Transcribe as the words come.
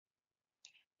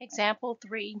Example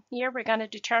 3. Here we're going to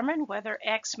determine whether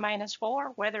x minus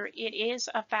 4, whether it is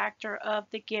a factor of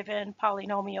the given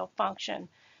polynomial function.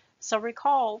 So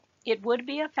recall, it would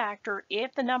be a factor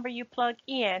if the number you plug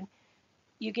in,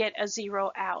 you get a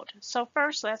 0 out. So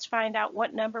first, let's find out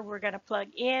what number we're going to plug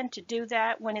in. To do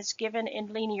that, when it's given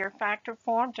in linear factor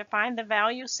form, to find the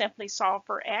value, simply solve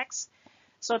for x.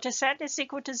 So to set this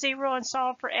equal to 0 and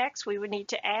solve for x, we would need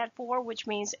to add 4, which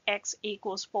means x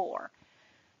equals 4.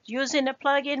 Using the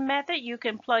plug-in method, you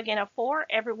can plug in a 4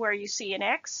 everywhere you see an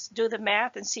x, do the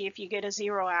math, and see if you get a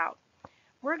 0 out.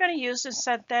 We're going to use the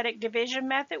synthetic division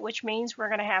method, which means we're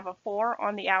going to have a 4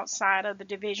 on the outside of the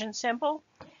division symbol.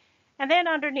 And then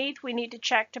underneath, we need to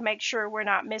check to make sure we're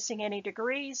not missing any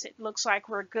degrees. It looks like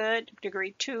we're good,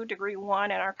 degree 2, degree 1,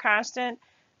 and our constant.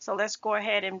 So let's go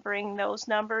ahead and bring those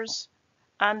numbers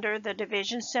under the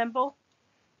division symbol.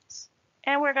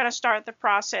 And we're going to start the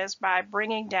process by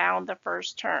bringing down the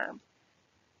first term.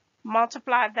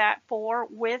 Multiply that 4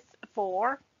 with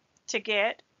 4 to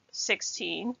get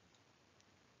 16.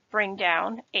 Bring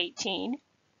down 18.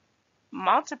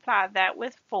 Multiply that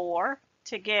with 4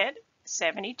 to get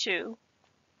 72.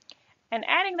 And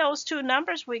adding those two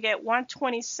numbers, we get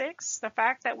 126. The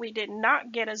fact that we did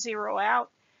not get a 0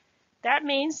 out, that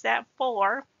means that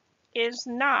 4 is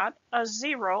not a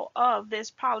 0 of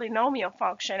this polynomial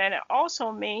function, and it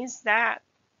also means that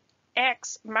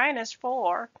x minus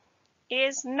 4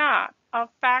 is not a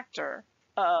factor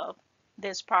of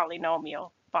this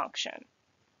polynomial function.